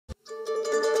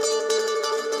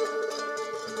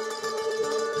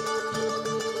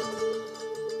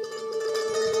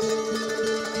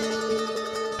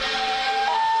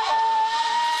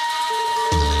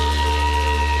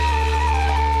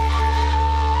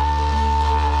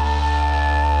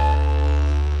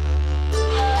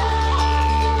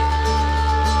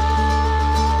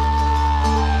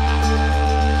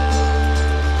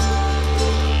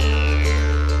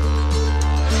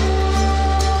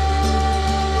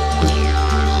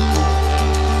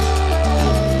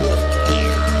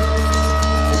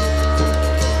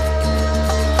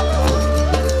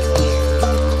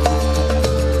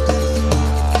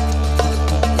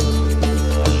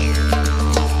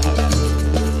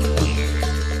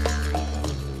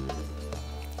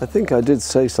I think I did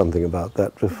say something about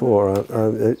that before.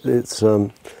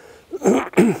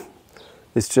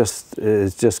 It's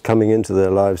just coming into their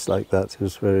lives like that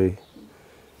is very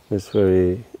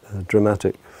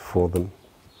dramatic for them.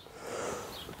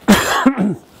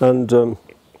 And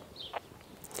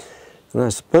I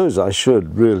suppose I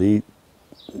should really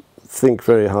think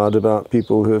very hard about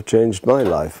people who have changed my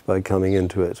life by coming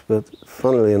into it. But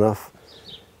funnily enough,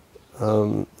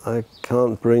 I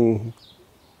can't bring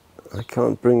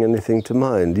anything to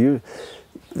mind.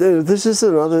 This is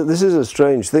a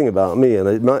strange thing about me, and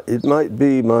it might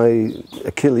be my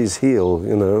Achilles heel,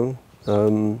 you know.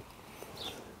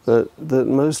 That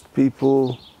most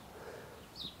people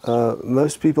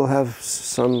have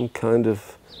some kind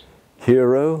of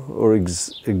hero or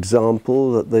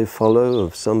example that they follow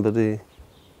of somebody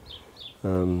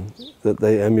that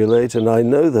they emulate, and I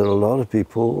know that a lot of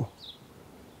people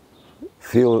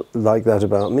feel like that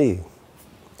about me.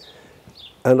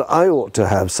 And I ought to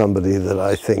have somebody that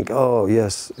I think, oh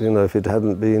yes, you know, if it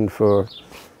hadn't been for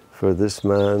this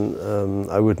man,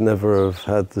 I would never have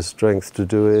had the strength to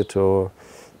do it, or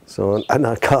so on. And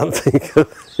I can't think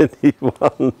of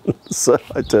anyone, so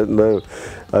I don't know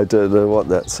what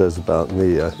that says about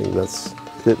me. I think that's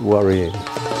a bit worrying.